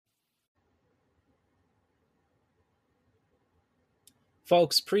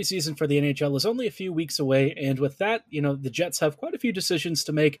Folks, preseason for the NHL is only a few weeks away, and with that, the Jets have quite a few decisions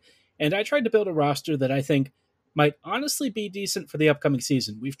to make, and I tried to build a roster that I think might honestly be decent for the upcoming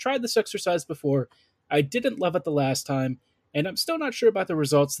season. We've tried this exercise before. I didn't love it the last time, and I'm still not sure about the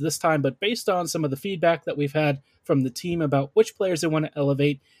results this time, but based on some of the feedback that we've had from the team about which players they want to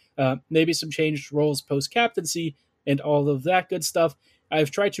elevate, maybe some changed roles post-captaincy, and all of that good stuff,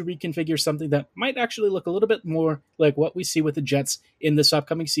 I've tried to reconfigure something that might actually look a little bit more like what we see with the Jets in this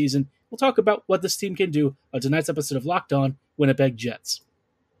upcoming season. We'll talk about what this team can do on tonight's episode of Locked On Winnipeg Jets.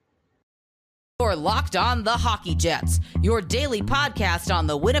 You're Locked On the Hockey Jets, your daily podcast on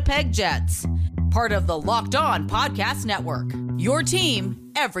the Winnipeg Jets. Part of the Locked On Podcast Network, your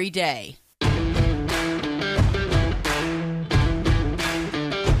team every day.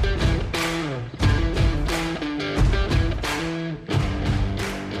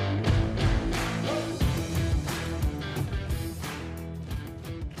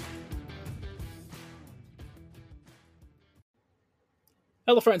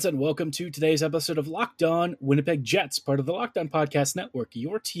 Hello, friends, and welcome to today's episode of Locked On Winnipeg Jets, part of the Locked On Podcast Network,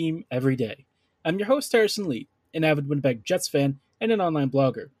 your team every day. I'm your host, Harrison Lee, an avid Winnipeg Jets fan and an online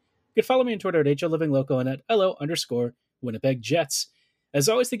blogger. You can follow me on Twitter at HLLivingLoco and at LO_Winnipeg Jets. As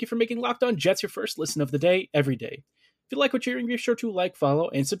always, thank you for making Locked On Jets your first listen of the day, every day. If you like what you're hearing, be sure to like, follow,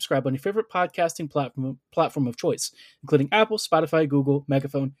 and subscribe on your favorite podcasting platform of choice, including Apple, Spotify, Google,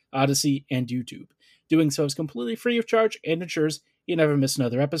 Megaphone, Odyssey, and YouTube. Doing so is completely free of charge and ensures you never miss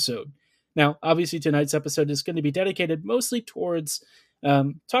another episode. Now, obviously, tonight's episode is going to be dedicated mostly towards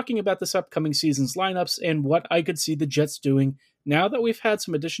talking about this upcoming season's lineups and what I could see the Jets doing now that we've had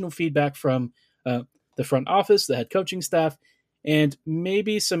some additional feedback from the front office, the head coaching staff, and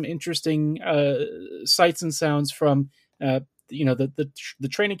maybe some interesting sights and sounds from the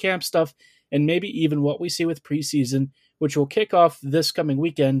training camp stuff, and maybe even what we see with preseason, which will kick off this coming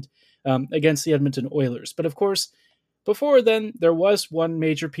weekend against the Edmonton Oilers. But of course, before then, there was one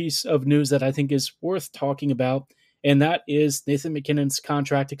major piece of news that I think is worth talking about, and that is Nathan MacKinnon's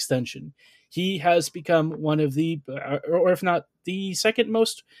contract extension. He has become one of the, or if not the second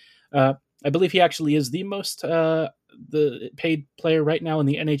most, I believe he actually is the most the paid player right now in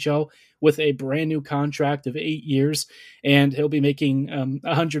the NHL with a brand new contract of 8 years, and he'll be making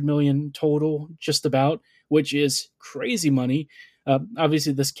 $100 million total, just about, which is crazy money.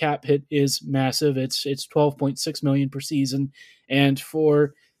 Obviously, this cap hit is massive. It's $12.6 million per season, and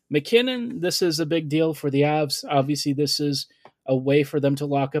for MacKinnon, this is a big deal for the Avs. Obviously, this is a way for them to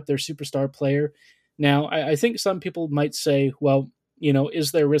lock up their superstar player. Now, I think some people might say, well,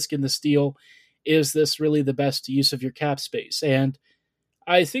 is there risk in this deal? Is this really the best use of your cap space? And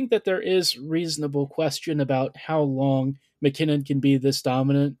I think that there is reasonable question about how long MacKinnon can be this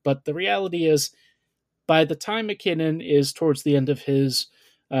dominant, but the reality is, by the time MacKinnon is towards the end of his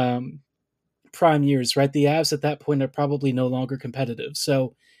prime years, right, the Avs at that point are probably no longer competitive.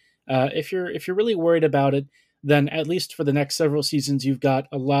 So if you're really worried about it, then at least for the next several seasons, you've got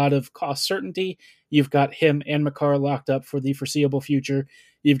a lot of cost certainty. You've got him and Makar locked up for the foreseeable future.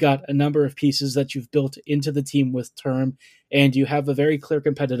 You've got a number of pieces that you've built into the team with term, and you have a very clear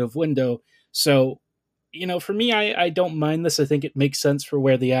competitive window. So, for me, I don't mind this. I think it makes sense for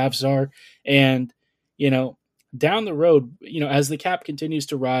where the Avs are. And down the road, as the cap continues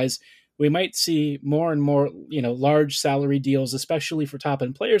to rise, we might see more and more, large salary deals, especially for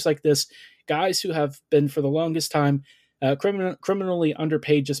top-end players like this, guys who have been for the longest time criminally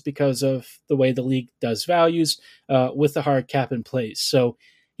underpaid just because of the way the league does values with the hard cap in place. So,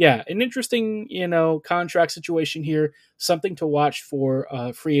 yeah, an interesting, contract situation here, something to watch for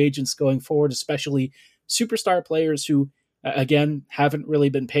free agents going forward, especially superstar players who, again, haven't really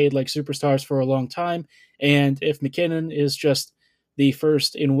been paid like superstars for a long time. And if MacKinnon is just the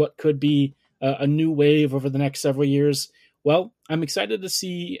first in what could be a new wave over the next several years, well, I'm excited to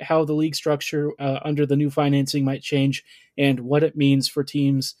see how the league structure under the new financing might change and what it means for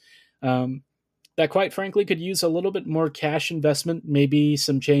teams that, quite frankly, could use a little bit more cash investment, maybe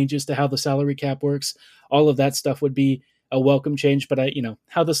some changes to how the salary cap works. All of that stuff would be a welcome change, but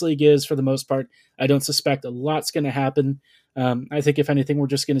how this league is for the most part, I don't suspect a lot's going to happen. I think if anything, we're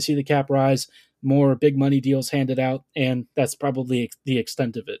just going to see the cap rise, more big money deals handed out, and that's probably the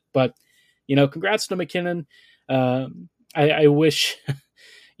extent of it. But, congrats to MacKinnon. I wish,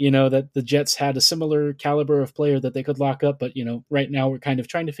 that the Jets had a similar caliber of player that they could lock up, but, right now we're kind of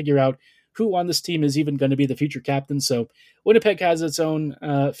trying to figure out who on this team is even going to be the future captain. So Winnipeg has its own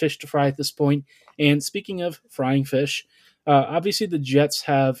fish to fry at this point. And speaking of frying fish, obviously the Jets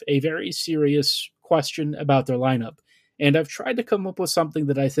have a very serious question about their lineup. And I've tried to come up with something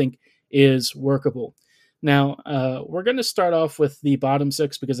that I think is workable. Now, we're going to start off with the bottom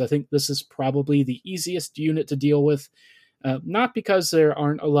six because I think this is probably the easiest unit to deal with. Not because there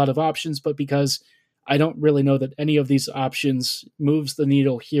aren't a lot of options, but because I don't really know that any of these options moves the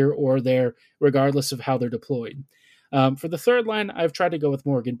needle here or there, regardless of how they're deployed. For the third line, I've tried to go with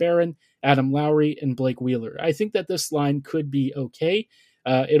Morgan Barron, Adam Lowry, and Blake Wheeler. I think that this line could be okay.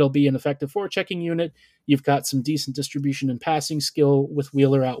 It'll be an effective forechecking unit. You've got some decent distribution and passing skill with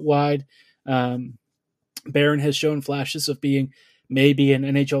Wheeler out wide. Barron has shown flashes of being maybe an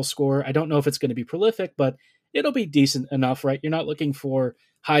NHL scorer. I don't know if it's going to be prolific, but it'll be decent enough, right? You're not looking for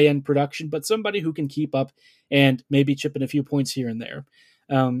high-end production, but somebody who can keep up and maybe chip in a few points here and there.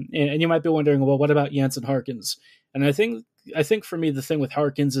 And you might be wondering, well, what about Jansen Harkins? And I think for me, the thing with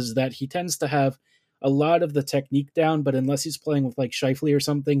Harkins is that he tends to have a lot of the technique down, but unless he's playing with like Scheifele or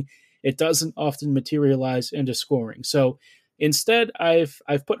something, it doesn't often materialize into scoring. So instead, I've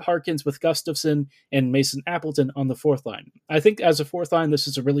put Harkins with Gustafsson and Mason Appleton on the fourth line. I think as a fourth line, this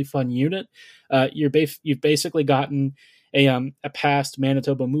is a really fun unit. You've basically gotten a past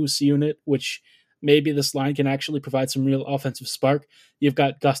Manitoba Moose unit, which maybe this line can actually provide some real offensive spark. You've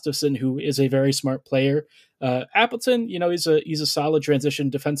got Gustafsson, who is a very smart player. Appleton, he's a solid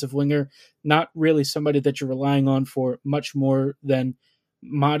transition defensive winger, not really somebody that you're relying on for much more than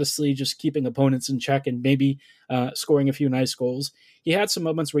modestly just keeping opponents in check and maybe scoring a few nice goals. He had some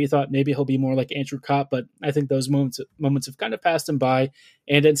moments where you thought maybe he'll be more like Andrew Kopp, but I think those moments have kind of passed him by,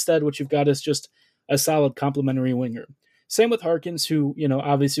 and instead what you've got is just a solid complementary winger. Same with Harkins, who,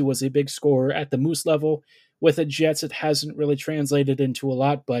 obviously was a big scorer at the Moose level. With the Jets, it hasn't really translated into a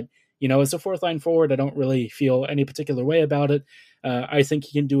lot, but, as a fourth line forward, I don't really feel any particular way about it. I think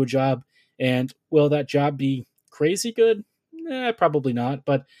he can do a job, and will that job be crazy good? Probably not,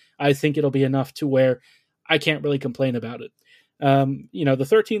 but I think it'll be enough to where I can't really complain about it. The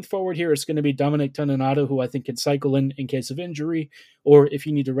 13th forward here is going to be Dominic Toninato, who I think can cycle in case of injury, or if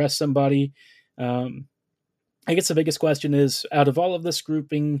you need to rest somebody. I guess the biggest question is, out of all of this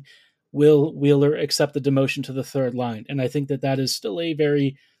grouping, will Wheeler accept the demotion to the third line? And I think that is still a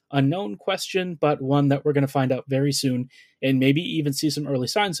very unknown question, but one that we're going to find out very soon, and maybe even see some early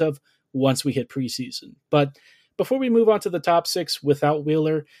signs of once we hit preseason. But before we move on to the top six without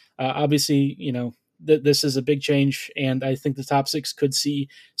Wheeler, obviously, this is a big change, and I think the top six could see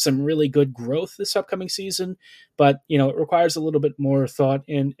some really good growth this upcoming season. But, it requires a little bit more thought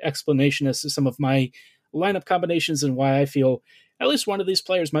and explanation as to some of my lineup combinations and why I feel at least one of these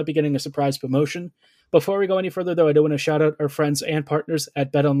players might be getting a surprise promotion. Before we go any further, though, I do want to shout out our friends and partners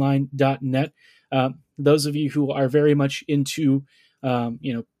at betonline.net. Those of you who are very much into,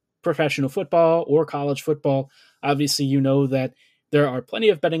 professional football or college football, obviously you know that there are plenty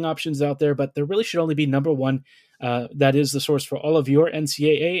of betting options out there, but there really should only be number one. That is the source for all of your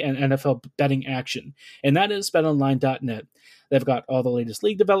NCAA and NFL betting action, and that is betonline.net. They've got all the latest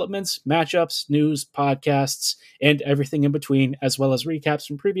league developments, matchups, news, podcasts, and everything in between, as well as recaps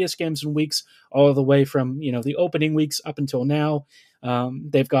from previous games and weeks, all the way from, the opening weeks up until now.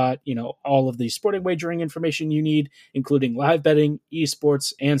 They've got, all of the sporting wagering information you need, including live betting,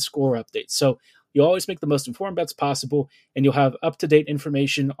 esports, and score updates. So you always make the most informed bets possible, and you'll have up-to-date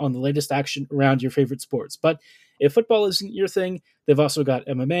information on the latest action around your favorite sports. But if football isn't your thing, they've also got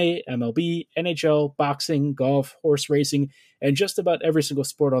MMA, MLB, NHL, boxing, golf, horse racing, and just about every single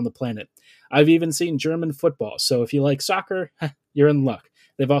sport on the planet. I've even seen German football, so if you like soccer, you're in luck.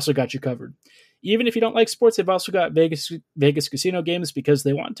 They've also got you covered. Even if you don't like sports, they've also got Vegas casino games, because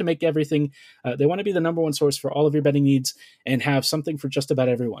they want to make everything, they want to be the number one source for all of your betting needs and have something for just about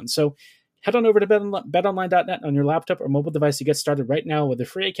everyone. So head on over to betonline.net on your laptop or mobile device to get started right now with a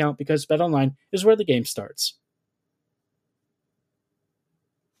free account, because BetOnline is where the game starts.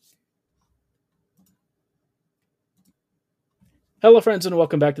 Hello, friends, and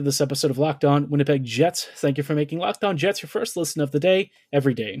welcome back to this episode of Locked On Winnipeg Jets. Thank you for making Locked On Jets your first listen of the day,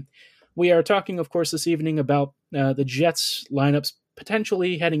 every day. We are talking, of course, this evening about the Jets lineups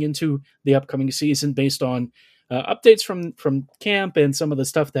potentially heading into the upcoming season based on updates from camp and some of the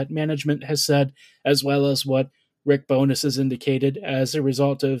stuff that management has said, as well as what Rick Bowness has indicated as a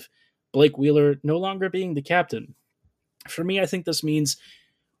result of Blake Wheeler no longer being the captain. For me, I think this means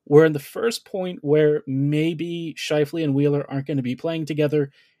we're in the first point where maybe Scheifele and Wheeler aren't going to be playing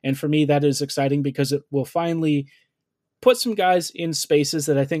together. And for me, that is exciting, because it will finally put some guys in spaces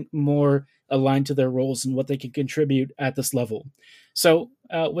that I think more aligned to their roles and what they can contribute at this level. So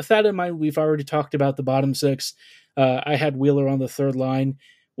with that in mind, we've already talked about the bottom six. I had Wheeler on the third line,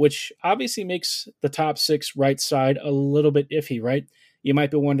 which obviously makes the top six right side a little bit iffy, right? You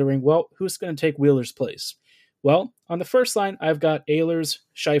might be wondering, well, who's going to take Wheeler's place? Well, on the first line, I've got Ehlers,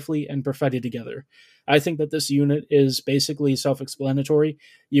 Scheifele, and Perfetti together. I think that this unit is basically self-explanatory.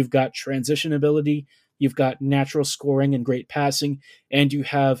 You've got transition ability, you've got natural scoring and great passing, and you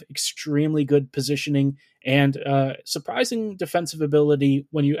have extremely good positioning and surprising defensive ability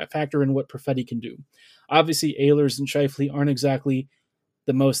when you factor in what Perfetti can do. Obviously, Ehlers and Scheifele aren't exactly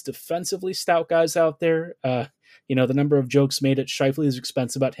the most defensively stout guys out there. The number of jokes made at Scheifele's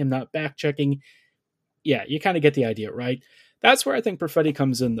expense about him not back checking, yeah, you kind of get the idea, right? That's where I think Perfetti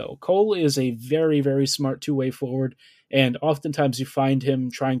comes in, though. Cole is a very, very smart two-way forward, and oftentimes you find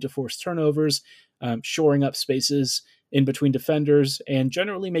him trying to force turnovers, shoring up spaces in between defenders, and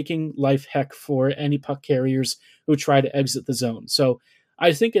generally making life heck for any puck carriers who try to exit the zone. So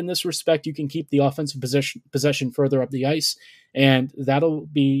I think in this respect, you can keep the offensive possession further up the ice, and that'll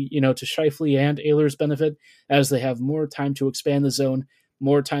be, to Scheifele and Ehlers' benefit as they have more time to expand the zone,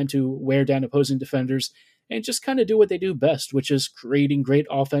 more time to wear down opposing defenders, and just kind of do what they do best, which is creating great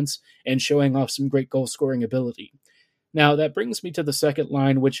offense and showing off some great goal-scoring ability. Now, that brings me to the second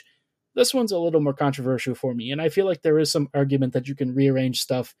line, which this one's a little more controversial for me, and I feel like there is some argument that you can rearrange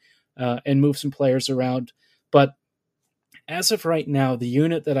stuff and move some players around, but as of right now, the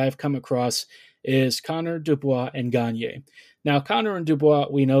unit that I've come across is Connor, Dubois, and Gagne. Now, Connor and Dubois,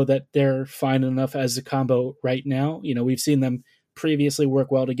 we know that they're fine enough as a combo right now. We've seen them previously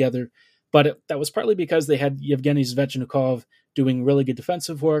work well together, but that was partly because they had Yevgeny Svechnikov doing really good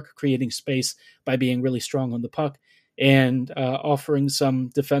defensive work, creating space by being really strong on the puck, and offering some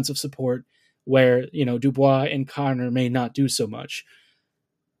defensive support where, Dubois and Connor may not do so much.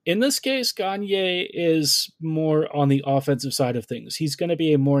 In this case, Gagne is more on the offensive side of things. He's going to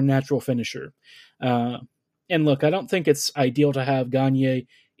be a more natural finisher. And look, I don't think it's ideal to have Gagne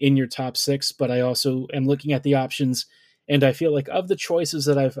in your top six, but I also am looking at the options, and I feel like of the choices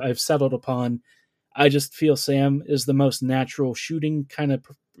that I've settled upon, I just feel Sam is the most natural shooting kind of,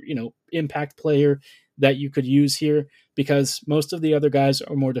 impact player that you could use here, because most of the other guys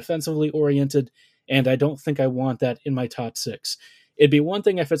are more defensively oriented, and I don't think I want that in my top six. It'd be one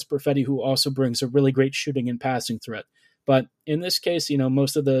thing if it's Perfetti, who also brings a really great shooting and passing threat. But in this case,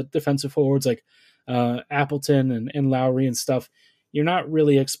 most of the defensive forwards like Appleton and Lowry and stuff, you're not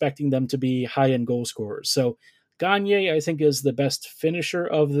really expecting them to be high-end goal scorers. So Gagne, I think, is the best finisher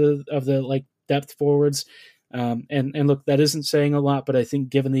of the like depth forwards. And look, that isn't saying a lot, but I think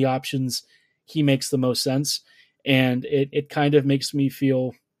given the options, he makes the most sense. And it kind of makes me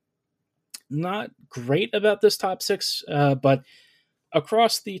feel not great about this top six, but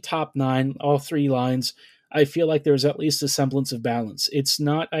across the top nine, all three lines, I feel like there's at least a semblance of balance. It's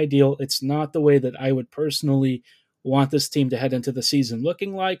not ideal. It's not the way that I would personally want this team to head into the season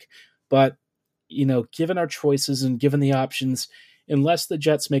looking like, but given our choices and given the options, unless the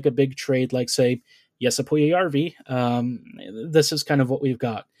Jets make a big trade like, say, Jesse Puljujärvi, this is kind of what we've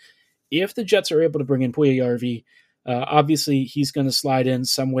got. If the Jets are able to bring in Puljujärvi, obviously he's going to slide in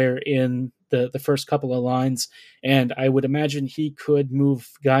somewhere in the first couple of lines, and I would imagine he could move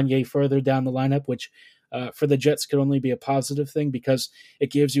Gagne further down the lineup, which for the Jets could only be a positive thing because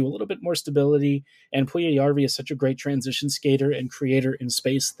it gives you a little bit more stability, and Puljujärvi is such a great transition skater and creator in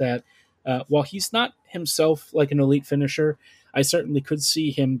space that while he's not himself like an elite finisher, I certainly could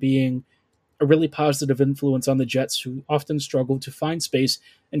see him being a really positive influence on the Jets, who often struggle to find space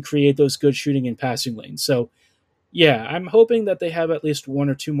and create those good shooting and passing lanes. So yeah, I'm hoping that they have at least one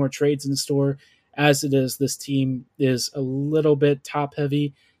or two more trades in store. As it is, this team is a little bit top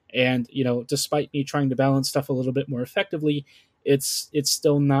heavy, and despite me trying to balance stuff a little bit more effectively, it's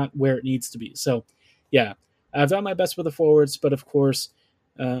still not where it needs to be. So yeah, I've done my best with the forwards, but of course,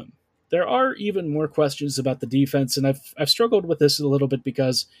 there are even more questions about the defense, and I've struggled with this a little bit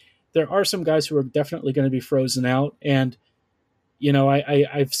because there are some guys who are definitely going to be frozen out, and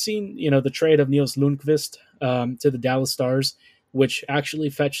I've seen the trade of Nils Lundqvist to the Dallas Stars, which actually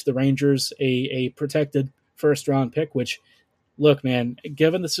fetched the Rangers a protected first round pick. Which, look, man,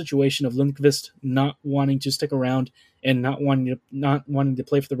 given the situation of Lundqvist not wanting to stick around and not wanting to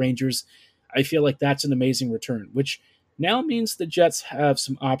play for the Rangers, I feel like that's an amazing return. Which now means the Jets have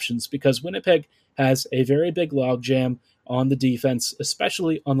some options because Winnipeg has a very big logjam on the defense,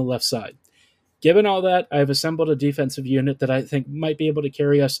 especially on the left side. Given all that, I've assembled a defensive unit that I think might be able to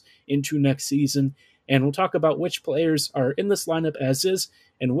carry us into next season, and we'll talk about which players are in this lineup as is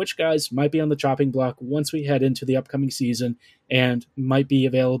and which guys might be on the chopping block once we head into the upcoming season and might be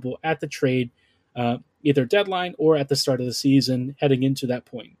available at the trade, either deadline or at the start of the season heading into that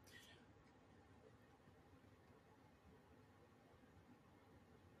point.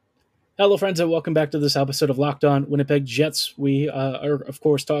 Hello, friends, and welcome back to this episode of Locked On Winnipeg Jets. We are, of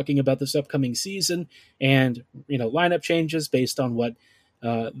course, talking about this upcoming season and lineup changes based on what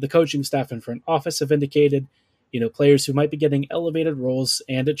the coaching staff and front office have indicated. Players who might be getting elevated roles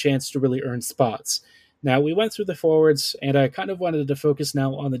and a chance to really earn spots. Now, we went through the forwards, and I kind of wanted to focus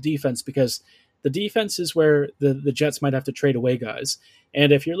now on the defense because the defense is where the Jets might have to trade away guys.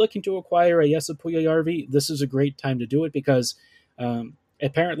 And if you're looking to acquire a Jesse Puljujarvi, this is a great time to do it because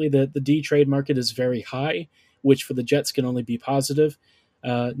apparently the D trade market is very high, which for the Jets can only be positive.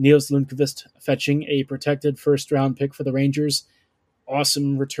 Niels Lundqvist fetching a protected first-round pick for the Rangers.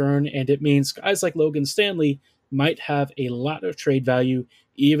 Awesome return, and it means guys like Logan Stanley might have a lot of trade value,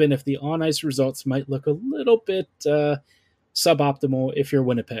 even if the on-ice results might look a little bit suboptimal if you're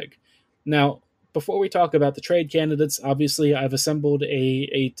Winnipeg. Now, before we talk about the trade candidates, obviously I've assembled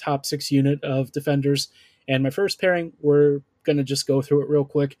a top 6 unit of defenders, and my first pairing, we're going to just go through it real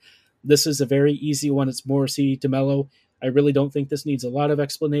quick. This is a very easy one. It's Morrissey, DeMello. I really don't think this needs a lot of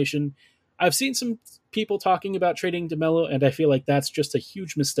explanation. I've seen some people talking about trading DeMello, and I feel like that's just a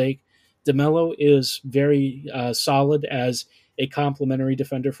huge mistake. DeMello is very solid as a complementary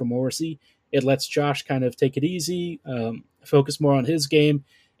defender for Morrissey. It lets Josh kind of take it easy, focus more on his game,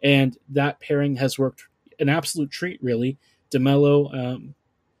 and that pairing has worked an absolute treat, really. DeMello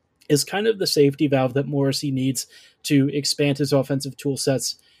is kind of the safety valve that Morrissey needs to expand his offensive tool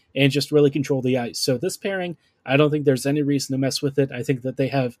sets and just really control the ice. So this pairing, I don't think there's any reason to mess with it. I think that they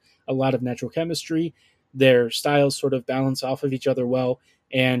have a lot of natural chemistry. Their styles sort of balance off of each other well,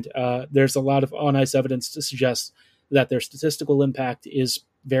 and there's a lot of on-ice evidence to suggest that their statistical impact is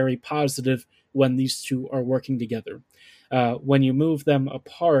very positive when these two are working together. When you move them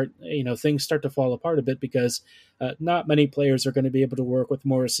apart, things start to fall apart a bit because not many players are going to be able to work with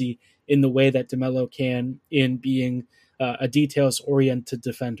Morrissey in the way that DeMello can in being a details-oriented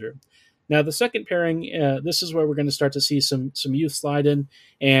defender. Now, the second pairing, this is where we're going to start to see some youth slide in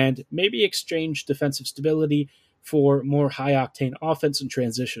and maybe exchange defensive stability for more high-octane offense and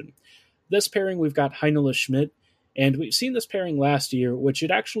transition. This pairing, we've got Heinola Schmidt, and we've seen this pairing last year, which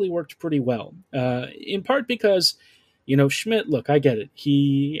it actually worked pretty well, in part because Schmidt, look, I get it.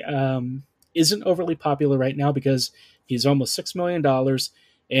 He isn't overly popular right now because he's almost $6 million.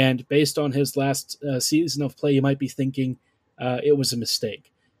 And based on his last season of play, you might be thinking it was a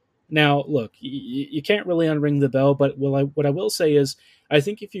mistake. Now, look, you can't really unring the bell, but what I will say is I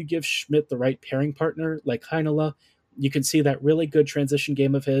think if you give Schmidt the right pairing partner like Heinola, you can see that really good transition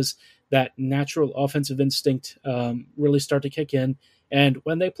game of his, that natural offensive instinct really start to kick in. And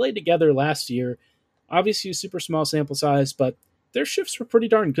when they played together last year, obviously a super small sample size, but their shifts were pretty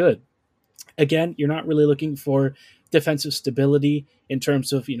darn good. Again, you're not really looking for defensive stability in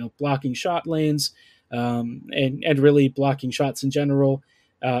terms of blocking shot lanes and really blocking shots in general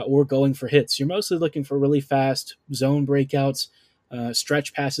or going for hits. You're mostly looking for really fast zone breakouts,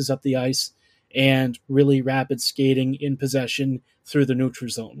 stretch passes up the ice, and really rapid skating in possession through the neutral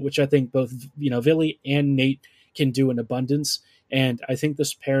zone, which I think both Ville and Nate can do in abundance. And I think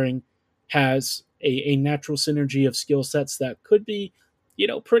this pairing has a natural synergy of skill sets that could be,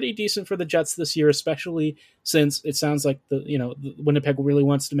 pretty decent for the Jets this year, especially since it sounds like the Winnipeg really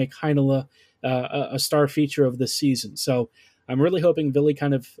wants to make Heinola a star feature of this season. So I'm really hoping Ville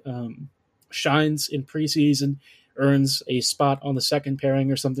kind of shines in preseason, earns a spot on the second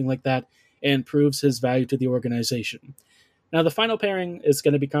pairing or something like that, and proves his value to the organization. Now, the final pairing is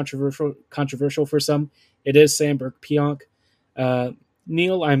going to be controversial for some. It is Samberg-Pionk.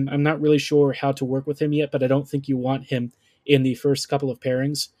 Neil, I'm not really sure how to work with him yet, but I don't think you want him in the first couple of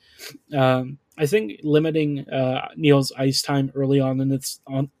pairings. I think limiting Neil's ice time early on in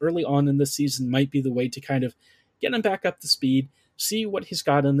this season might be the way to kind of get him back up to speed, see what he's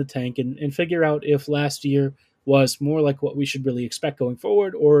got in the tank, and figure out if last year was more like what we should really expect going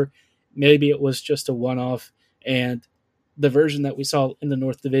forward, or maybe it was just a one-off, and the version that we saw in the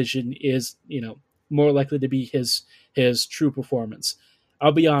North Division is, more likely to be his true performance.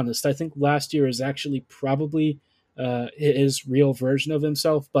 I'll be honest, I think last year is actually probably his real version of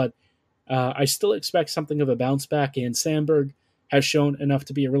himself, but I still expect something of a bounce back, and Samberg has shown enough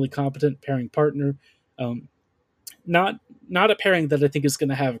to be a really competent pairing partner. Not a pairing that I think is going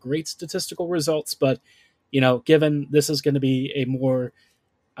to have great statistical results, but given this is going to be a more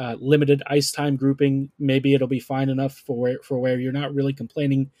limited ice time grouping, maybe it'll be fine enough for where you're not really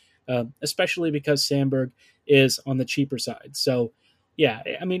complaining, especially because Samberg is on the cheaper side. So yeah,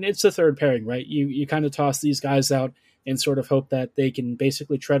 I mean, it's the third pairing, right? You kind of toss these guys out and sort of hope that they can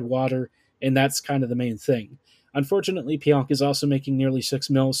basically tread water, and that's kind of the main thing. Unfortunately, Pionk is also making nearly $6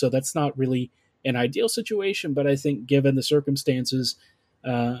 million, so that's not really an ideal situation, but I think given the circumstances,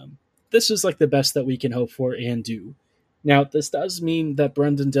 this is like the best that we can hope for and do. Now, this does mean that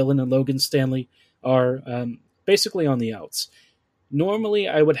Brendan Dillon and Logan Stanley are basically on the outs. Normally,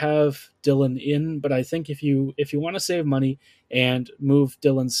 I would have Dillon in, but I think if you want to save money and move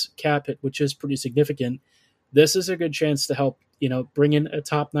Dillon's cap hit, which is pretty significant, this is a good chance to help bring in a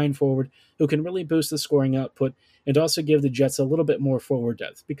top 9 forward who can really boost the scoring output and also give the Jets a little bit more forward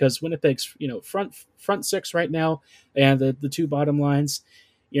depth, because Winnipeg's front 6 right now and the 2 bottom lines,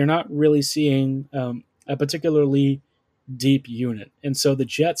 you're not really seeing a particularly deep unit. And so the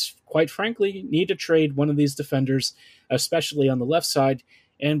Jets, quite frankly, need to trade one of these defenders, especially on the left side,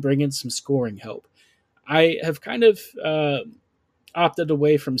 and bring in some scoring help. I have kind of opted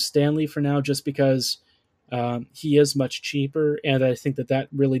away from Stanley for now just because he is much cheaper, and I think that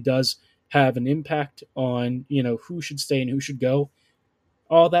really does have an impact on who should stay and who should go.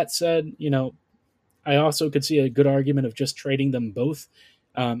 All that said, I also could see a good argument of just trading them both.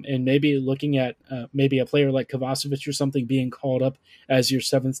 And maybe looking at maybe a player like Kovacevic or something being called up as your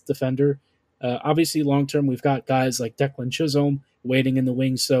 7th defender. Obviously, long-term, we've got guys like Declan Chisholm waiting in the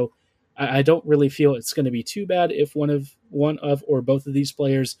wings, so I don't really feel it's going to be too bad if one of or both of these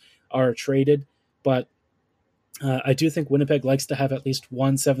players are traded. But I do think Winnipeg likes to have at least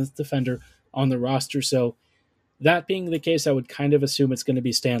one 7th defender on the roster, so that being the case, I would kind of assume it's going to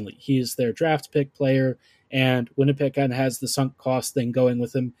be Stanley. He's their draft pick player, and Winnipeg kind of has the sunk cost thing going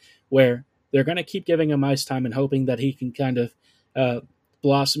with him, where they're going to keep giving him ice time and hoping that he can kind of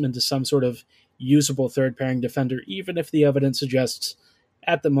blossom into some sort of usable third-pairing defender, even if the evidence suggests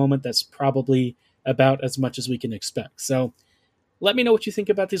at the moment that's probably about as much as we can expect. So let me know what you think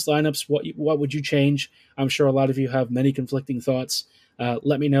about these lineups. What would you change? I'm sure a lot of you have many conflicting thoughts.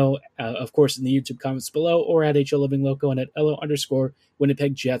 Let me know, of course, in the YouTube comments below, or at HLLivingLoco and at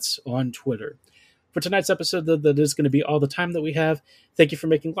LO_Winnipeg Jets on Twitter. For tonight's episode, that is going to be all the time that we have. Thank you for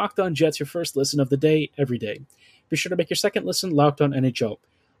making Locked On Jets your first listen of the day, every day. Be sure to make your second listen Locked On NHL.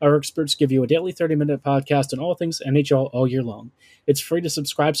 Our experts give you a daily 30-minute podcast on all things NHL all year long. It's free to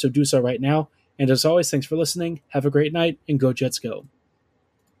subscribe, so do so right now. And as always, thanks for listening. Have a great night, and go Jets go.